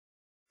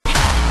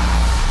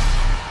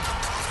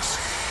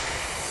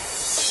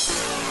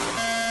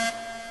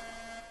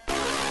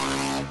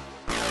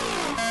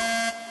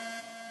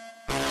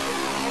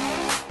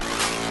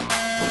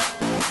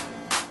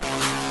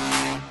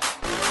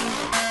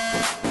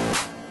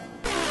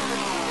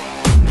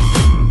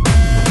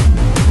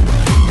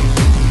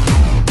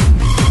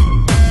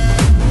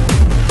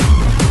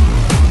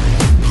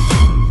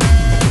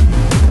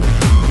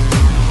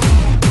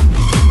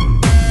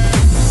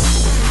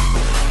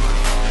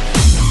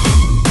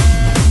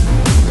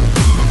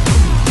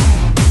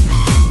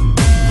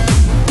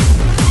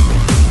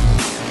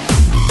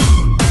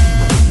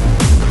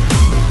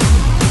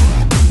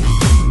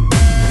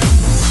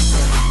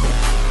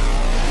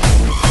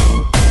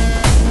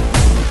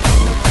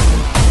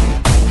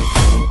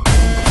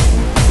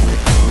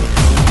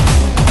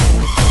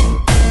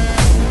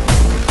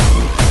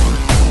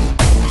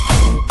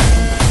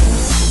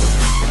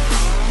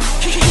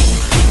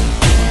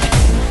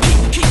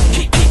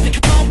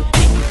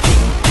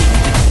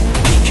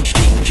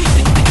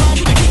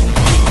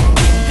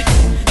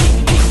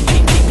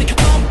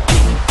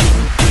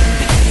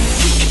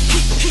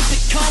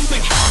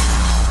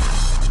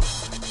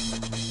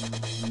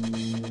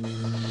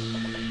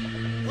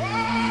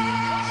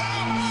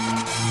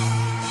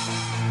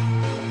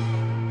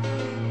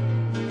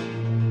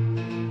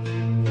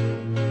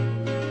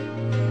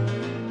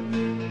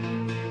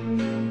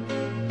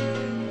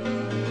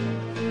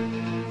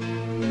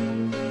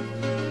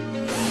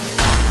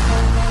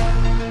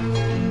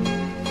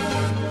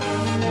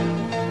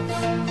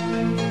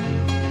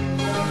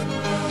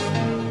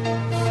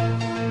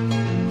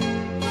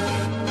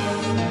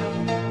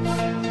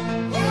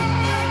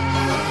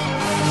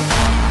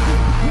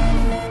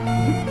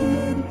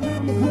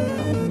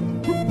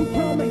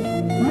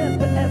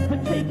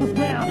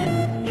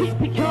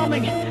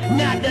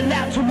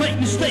make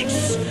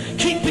mistakes.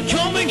 Keep it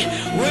coming,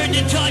 we're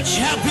the Dutch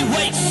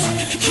heavyweights.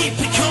 Keep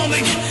it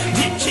coming,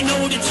 did you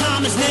know the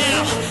time is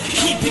now?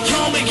 Keep it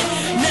coming,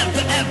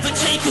 never ever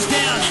take us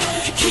down.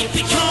 Keep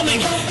it coming,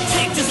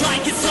 take this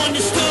like it's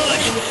understood.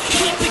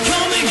 Keep it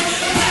coming,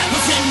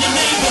 rappers in the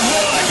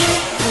neighborhood.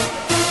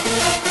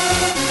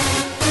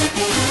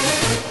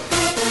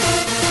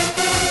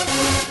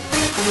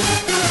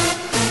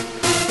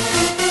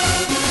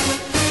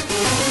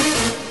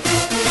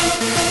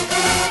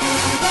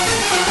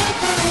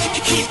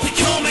 Keep it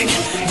coming,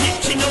 did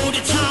you know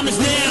the time is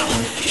now?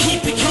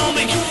 Keep it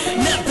coming,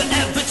 never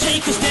ever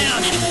take us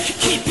down.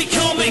 Keep it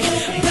coming,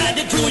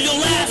 better do your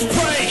last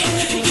pray.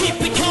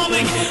 Keep it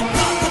coming,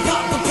 pop the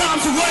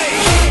bombs away.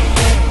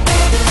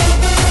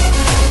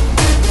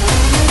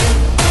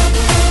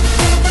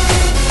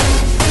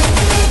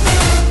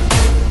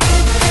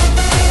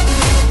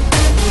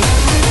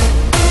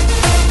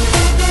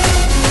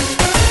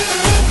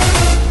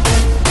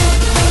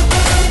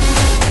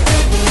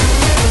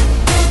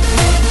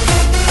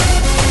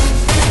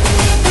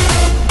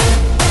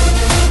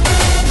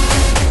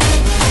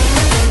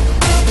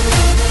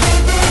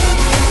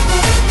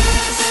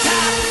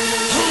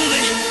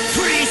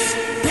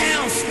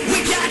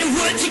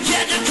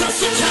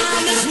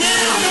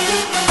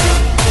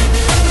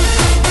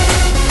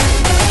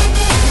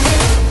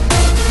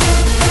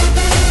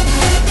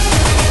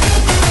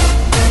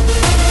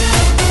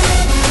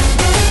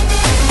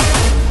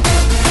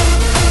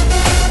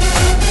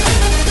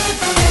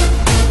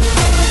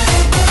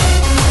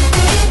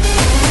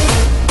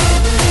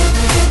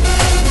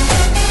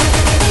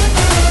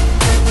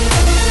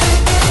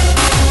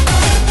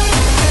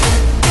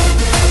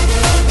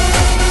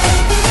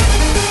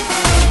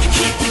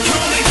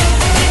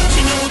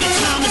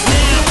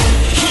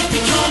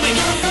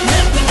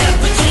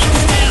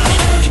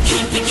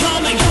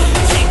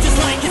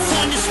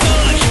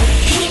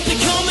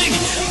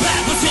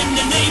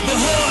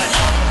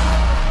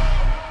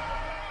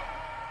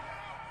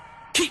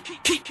 Keep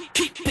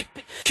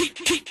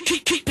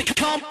it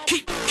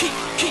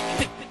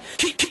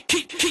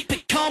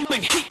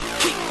coming.